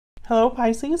Hello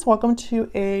Pisces, welcome to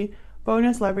a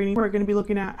bonus love reading. We're going to be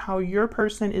looking at how your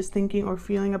person is thinking or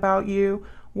feeling about you.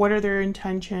 What are their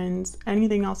intentions?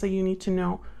 Anything else that you need to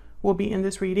know will be in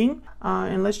this reading.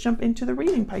 And let's jump into the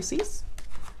reading, Pisces.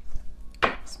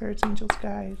 Spirits, angels,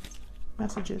 guides,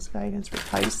 messages, guidance for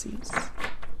Pisces.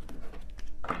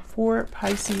 For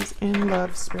Pisces in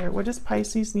love, Spirit, what does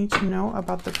Pisces need to know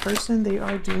about the person they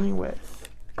are dealing with?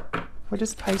 What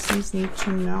does Pisces need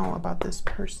to know about this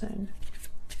person?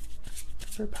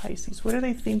 For Pisces, what are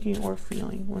they thinking or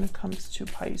feeling when it comes to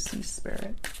Pisces,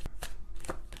 Spirit?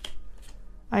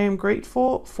 I am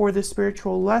grateful for the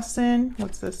spiritual lesson.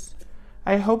 What's this?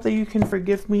 I hope that you can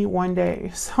forgive me one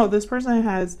day. So this person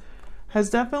has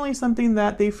definitely something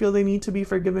that they feel they need to be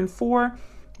forgiven for.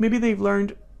 Maybe they've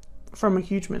learned from a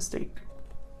huge mistake.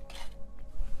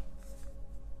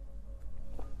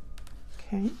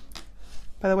 Okay.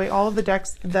 By the way, all of the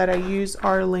decks that I use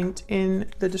are linked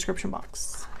in the description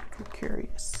box. If you're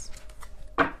curious.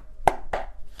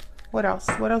 What else?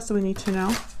 What else do we need to know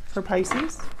for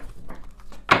Pisces?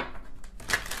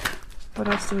 What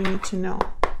else do we need to know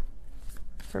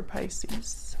for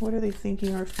Pisces? What are they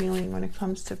thinking or feeling when it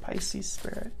comes to Pisces,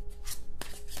 Spirit?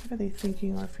 What are they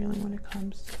thinking or feeling when it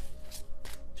comes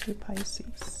to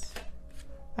Pisces?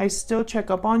 I still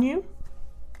check up on you.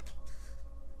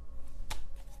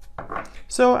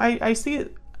 So I see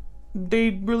it. They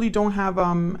really don't have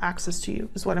access to you,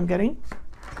 is what I'm getting.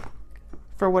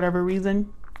 For whatever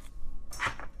reason.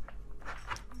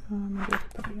 Maybe I can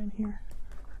put it in here.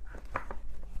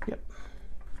 Yep.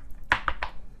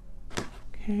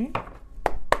 Okay.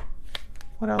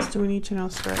 What else do we need to know,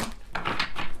 Spirit?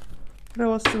 What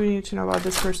else do we need to know about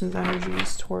this person's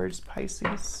energies towards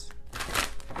Pisces?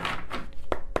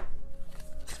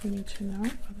 What do we need to know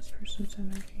about this person's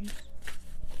energies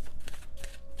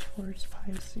towards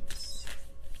Pisces?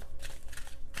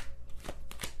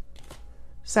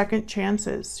 Second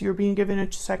chances. You're being given a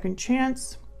second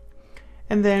chance.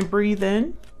 And then breathe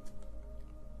in.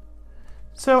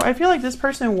 So I feel like this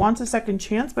person wants a second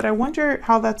chance, but I wonder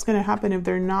how that's going to happen if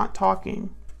they're not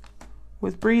talking.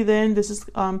 With breathe in, this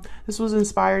was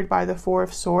inspired by the Four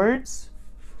of Swords.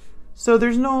 So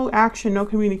there's no action, no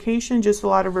communication, just a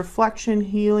lot of reflection,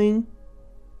 healing,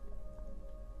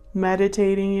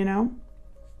 meditating, you know.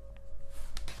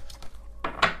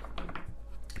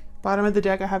 Bottom of the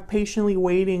deck, I have patiently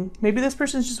waiting. Maybe this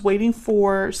person's just waiting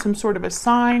for some sort of a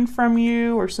sign from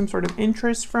you or some sort of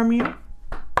interest from you.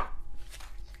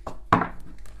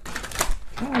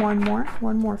 Okay, one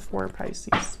more for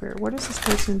Pisces, Spirit. What is this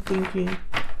person thinking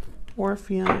or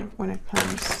feeling when it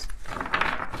comes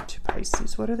to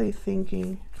Pisces? What are they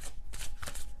thinking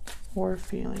or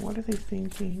feeling? What are they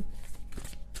thinking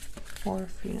or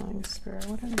feeling, Spirit?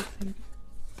 What are they thinking?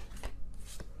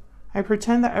 I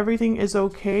pretend that everything is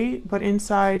okay, but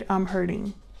inside I'm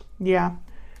hurting. Yeah.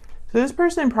 So this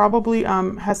person probably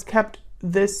has kept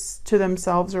this to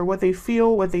themselves, or what they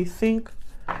feel, what they think.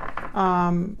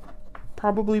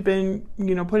 Probably been,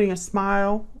 you know, putting a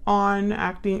smile on,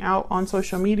 acting out on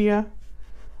social media,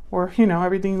 or, you know,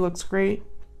 everything looks great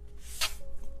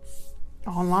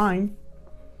online.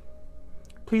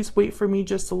 Please wait for me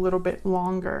just a little bit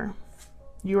longer.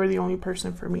 You are the only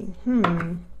person for me.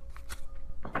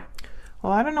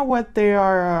 Well, I don't know what they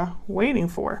are waiting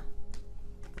for.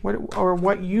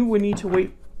 What you would need to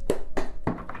wait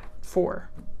for.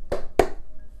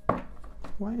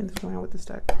 What is going on with this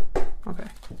deck? Okay.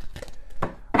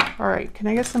 All right. Can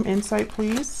I get some insight,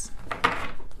 please,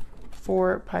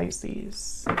 for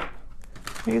Pisces?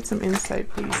 Can I get some insight,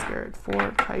 please, Spirit, for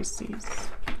Pisces?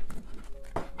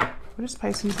 What does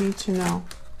Pisces need to know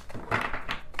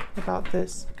about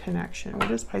this connection? What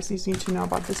does Pisces need to know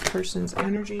about this person's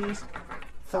energies,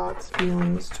 thoughts,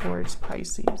 feelings towards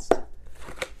Pisces?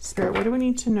 Spirit, what do we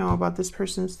need to know about this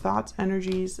person's thoughts,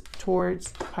 energies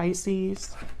towards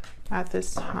Pisces at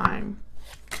this time?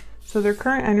 So their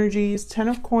current energies, 10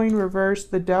 of coin reverse,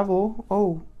 the devil.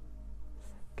 Oh,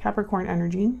 Capricorn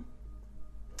energy.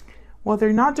 Well,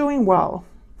 they're not doing well.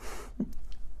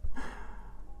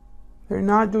 They're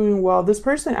not doing well. This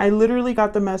person, I literally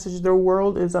got the message, their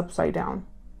world is upside down.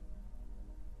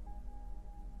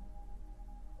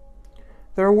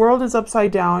 Their world is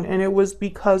upside down, and it was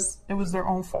because it was their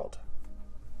own fault.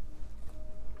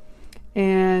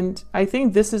 And I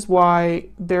think this is why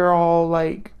they're all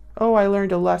like, oh, I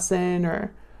learned a lesson,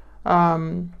 or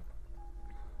I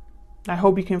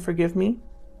hope you can forgive me,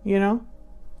 you know?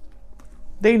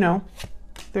 They know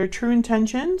their true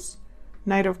intentions.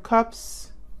 Knight of Cups,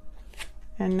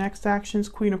 and next actions,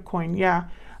 Queen of Coin. Yeah,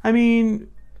 I mean,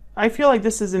 I feel like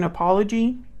this is an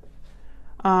apology.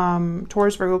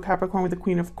 Taurus, Virgo, Capricorn with the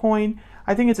Queen of Coin.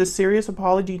 I think it's a serious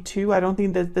apology too. I don't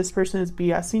think that this person is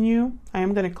BSing you. I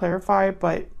am going to clarify,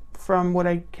 but from what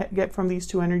I get from these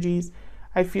two energies,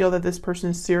 I feel that this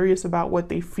person is serious about what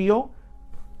they feel.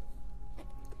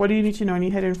 What do you need to know?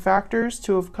 Any hidden factors?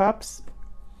 Two of Cups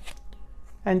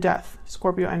and Death,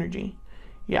 Scorpio energy.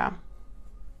 Yeah.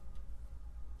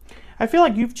 I feel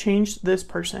like you've changed this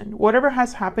person. Whatever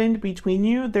has happened between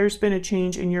you, there's been a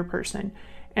change in your person.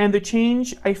 And the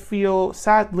change, I feel,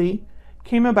 sadly,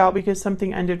 came about because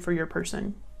something ended for your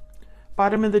person.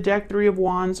 Bottom of the deck, Three of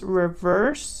Wands,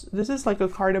 reverse. This is like a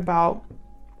card about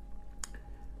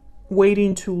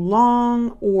waiting too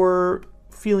long or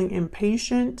feeling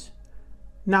impatient,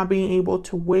 not being able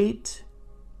to wait.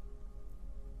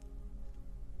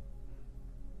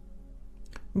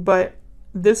 But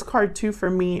this card too, for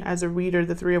me as a reader,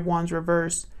 the Three of Wands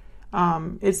reverse,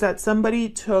 is that somebody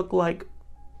took like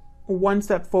one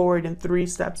step forward and 3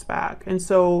 steps back. And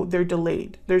so they're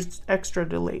delayed. There's extra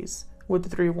delays with the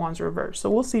Three of Wands reverse. So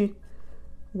we'll see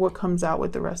what comes out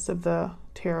with the rest of the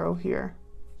tarot here.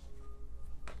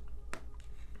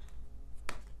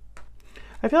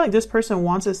 I feel like this person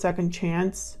wants a second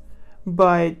chance,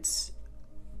 but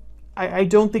I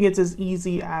don't think it's as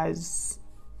easy as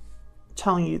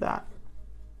telling you that.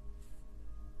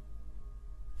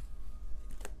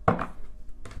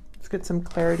 Let's get some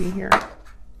clarity here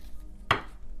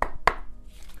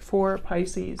for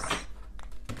Pisces.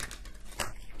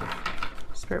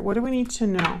 Spirit, what do we need to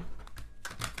know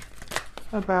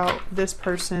about this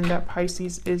person that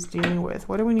Pisces is dealing with?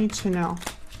 What do we need to know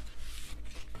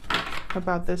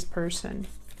about this person?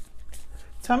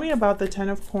 Tell me about the Ten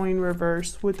of Coin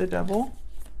reverse with the Devil.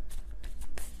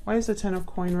 Why is the Ten of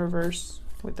Coin reverse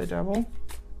with the Devil?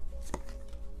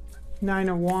 Nine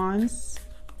of Wands.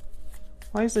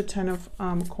 Why is the Ten of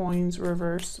Coins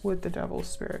reverse with the Devil,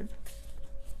 Spirit?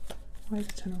 Why is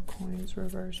the Ten of Coins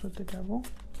reverse with the Devil?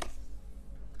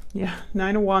 Yeah,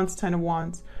 Nine of Wands, Ten of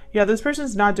Wands. Yeah, this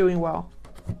person's not doing well.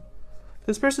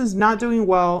 This person's not doing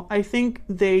well. I think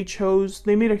they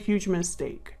made a huge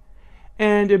mistake.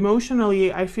 And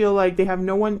emotionally, I feel like they have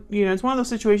no one, you know, it's one of those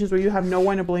situations where you have no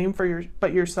one to blame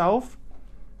but yourself.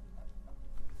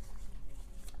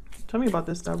 Tell me about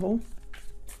this Devil.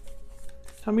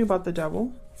 Tell me about the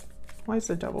Devil. Why is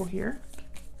the Devil here?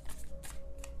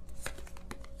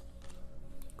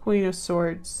 Queen of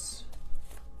Swords.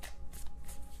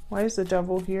 Why is the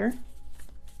Devil here?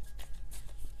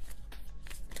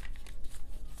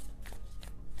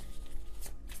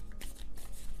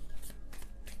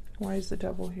 Why is the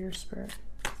Devil here, Spirit?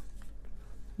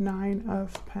 Nine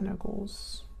of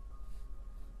Pentacles.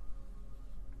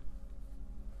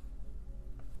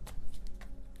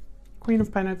 Queen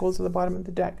of Pentacles at the bottom of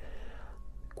the deck.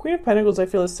 Queen of Pentacles, I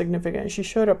feel, is significant. She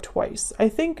showed up twice. I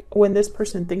think when this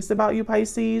person thinks about you,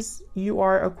 Pisces, you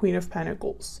are a Queen of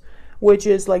Pentacles, which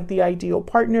is like the ideal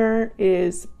partner,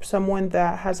 is someone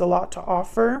that has a lot to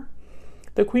offer.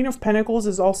 The Queen of Pentacles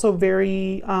is also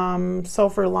very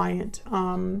self-reliant.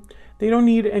 They don't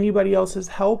need anybody else's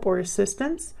help or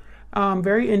assistance.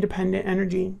 Very independent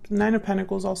energy. Nine of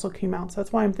Pentacles also came out, so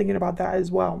that's why I'm thinking about that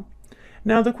as well.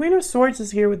 Now, the Queen of Swords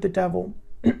is here with the Devil.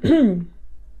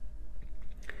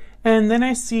 And then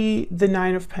I see the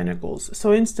Nine of Pentacles.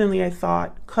 So instantly I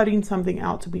thought cutting something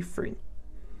out to be free.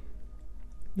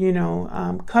 You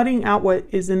know, cutting out what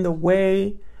is in the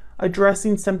way,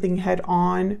 addressing something head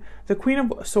on. The Queen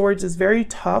of Swords is very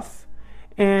tough,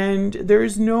 and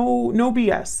there's no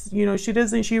BS. You know,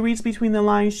 she reads between the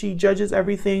lines. She judges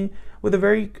everything with a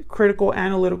very critical,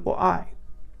 analytical eye.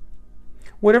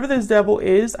 Whatever this Devil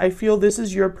is, I feel this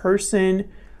is your person,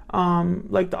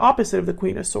 like the opposite of the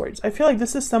Queen of Swords. I feel like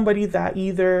this is somebody that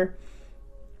either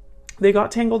they got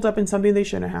tangled up in something they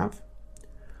shouldn't have.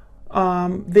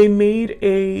 They made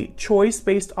a choice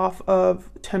based off of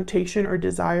temptation or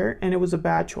desire, and it was a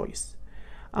bad choice.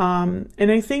 And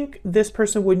I think this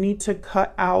person would need to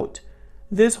cut out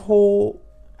this whole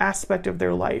aspect of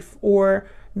their life, or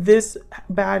this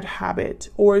bad habit,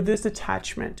 or this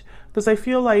attachment, because I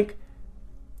feel like,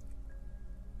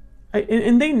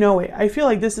 and they know it, I feel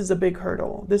like this is a big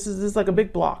hurdle. This is like a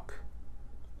big block.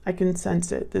 I can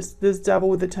sense it. This Devil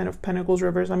with the Ten of Pentacles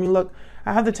reverse. I mean, look,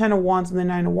 I have the Ten of Wands and the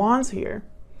Nine of Wands here.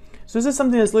 So this is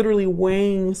something that's literally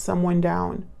weighing someone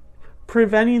down,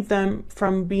 preventing them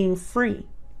from being free.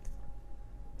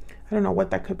 I don't know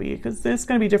what that could be, because it's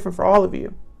going to be different for all of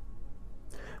you.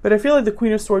 But I feel like the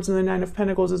Queen of Swords and the Nine of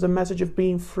Pentacles is a message of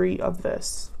being free of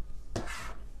this.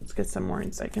 Let's get some more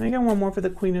insight. Can I get one more for the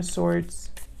Queen of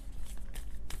Swords?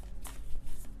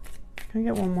 Can I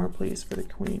get one more, please, for the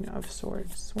Queen of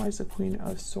Swords? Why is the Queen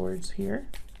of Swords here?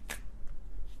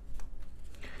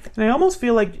 And I almost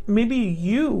feel like maybe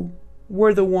you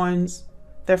were the ones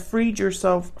that freed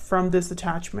yourself from this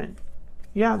attachment.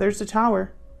 Yeah, there's the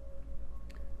Tower.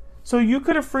 So you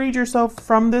could have freed yourself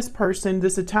from this person,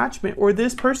 this attachment, or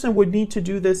this person would need to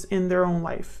do this in their own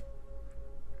life.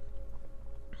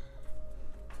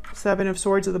 Seven of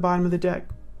Swords at the bottom of the deck.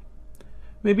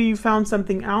 Maybe you found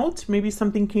something out. Maybe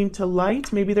something came to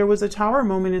light. Maybe there was a Tower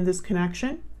moment in this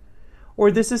connection.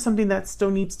 Or this is something that still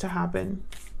needs to happen.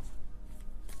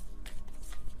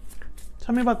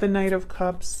 Tell me about the Knight of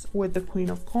Cups with the Queen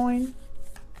of Coin.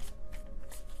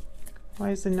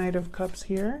 Why is the Knight of Cups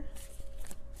here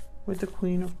with the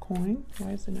Queen of Coin?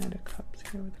 Why is the Knight of Cups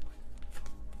here with the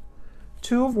Queen?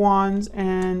 Two of Wands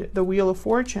and the Wheel of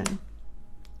Fortune.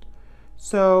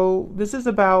 So this is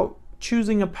about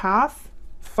choosing a path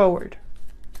forward.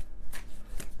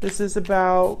 This is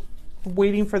about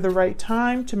waiting for the right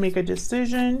time to make a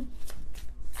decision.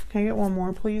 Can I get one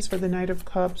more, please, for the Knight of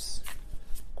Cups,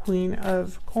 Queen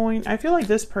of Coin? I feel like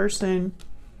this person,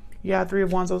 yeah, Three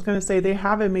of Wands, I was going to say they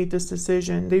haven't made this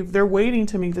decision. They're waiting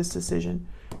to make this decision.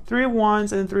 Three of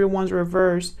Wands and Three of Wands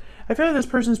reversed. I feel like this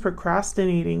person's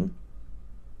procrastinating.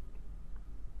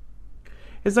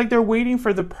 It's like they're waiting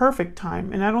for the perfect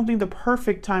time, and I don't think the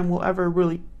perfect time will ever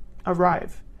really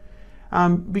arrive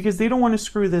because they don't want to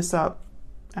screw this up.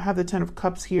 I have the Ten of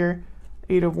Cups here,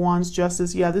 Eight of Wands,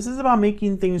 Justice. Yeah, this is about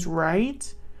making things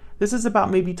right. This is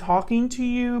about maybe talking to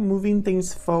you, moving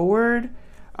things forward.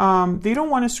 They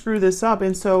don't want to screw this up,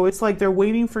 and so it's like they're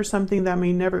waiting for something that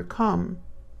may never come.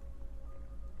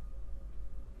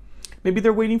 Maybe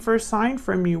they're waiting for a sign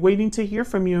from you, waiting to hear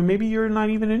from you, and maybe you're not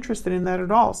even interested in that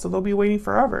at all, so they'll be waiting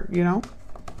forever, you know?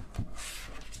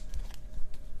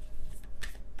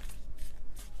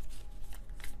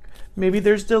 Maybe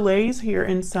there's delays here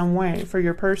in some way for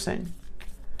your person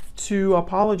to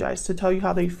apologize, to tell you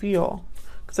how they feel,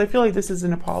 because I feel like this is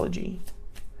an apology.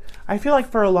 I feel like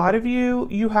for a lot of you,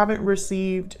 you haven't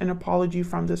received an apology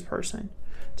from this person.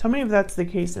 Tell me if that's the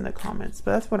case in the comments,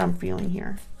 but that's what I'm feeling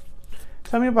here.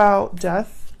 Tell me about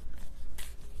death.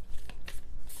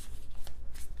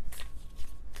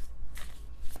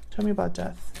 Tell me about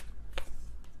death.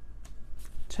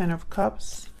 Ten of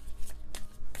Cups.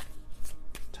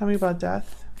 Tell me about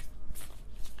death.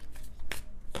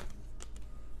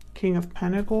 King of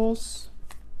Pentacles.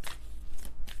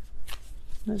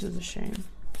 This is a shame.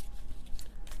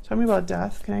 Tell me about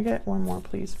death. Can I get one more,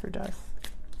 please, for death?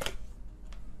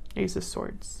 Ace of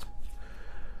Swords.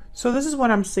 So this is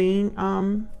what I'm seeing,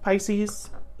 Pisces.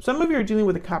 Some of you are dealing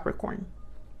with a Capricorn.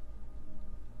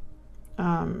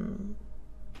 Some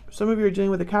of you are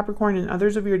dealing with a Capricorn, and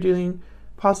others of you are dealing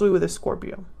possibly with a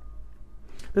Scorpio.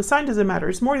 The sign doesn't matter.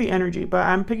 It's more the energy, but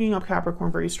I'm picking up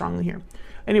Capricorn very strongly here.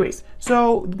 Anyways,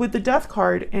 so with the Death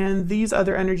card and these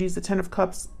other energies, the Ten of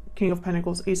Cups, King of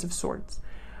Pentacles, Ace of Swords,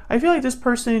 I feel like this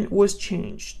person was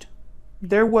changed.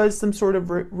 There was some sort of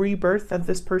rebirth that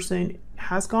this person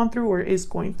has gone through or is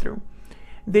going through.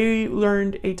 They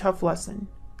learned a tough lesson.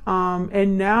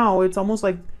 And now it's almost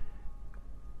like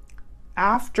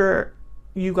after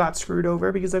you got screwed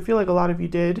over, because I feel like a lot of you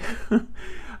did.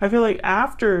 I feel like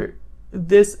after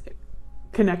this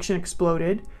connection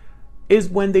exploded is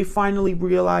when they finally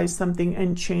realized something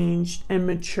and changed and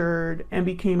matured and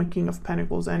became a King of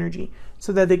Pentacles energy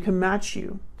so that they can match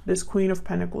you, this Queen of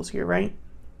Pentacles here, right?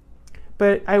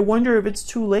 But I wonder if it's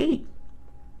too late.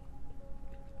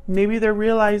 Maybe they're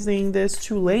realizing this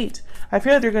too late. I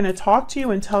feel like they're going to talk to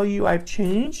you and tell you I've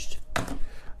changed.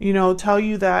 You know, tell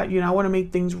you that, you know, I want to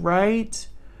make things right.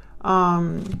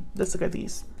 Let's look at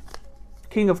these.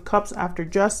 King of Cups after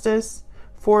Justice.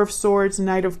 Four of Swords,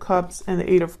 Knight of Cups, and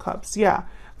the Eight of Cups. Yeah,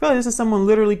 I feel like this is someone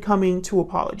literally coming to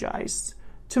apologize,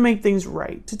 to make things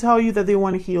right, to tell you that they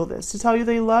want to heal this, to tell you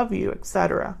they love you,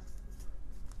 etc.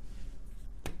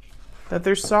 That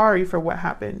they're sorry for what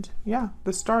happened. Yeah,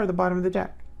 the Star at the bottom of the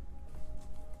deck.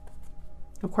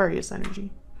 Aquarius energy.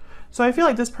 So I feel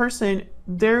like this person,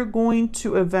 they're going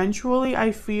to eventually,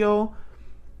 I feel,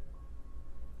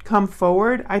 come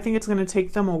forward. I think it's going to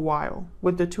take them a while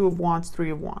with the Two of Wands, Three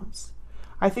of Wands.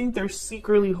 I think they're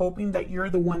secretly hoping that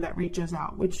you're the one that reaches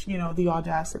out, which, you know, the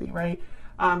audacity, right?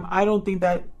 I don't think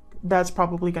that that's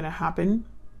probably going to happen,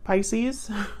 Pisces.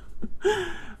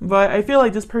 But I feel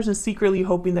like this person's secretly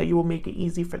hoping that you will make it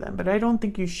easy for them. But I don't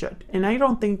think you should. And I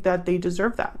don't think that they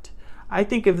deserve that. I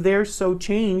think if they're so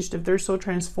changed, if they're so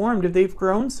transformed, if they've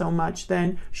grown so much,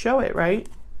 then show it, right?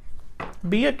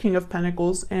 Be a King of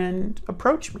Pentacles and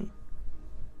approach me.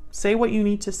 Say what you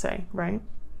need to say, right?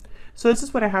 So this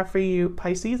is what I have for you,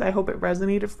 Pisces. I hope it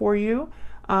resonated for you.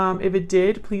 If it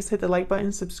did, please hit the like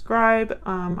button, subscribe.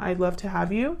 I'd love to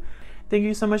have you. Thank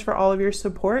you so much for all of your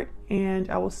support, and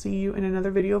I will see you in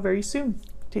another video very soon.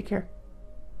 Take care.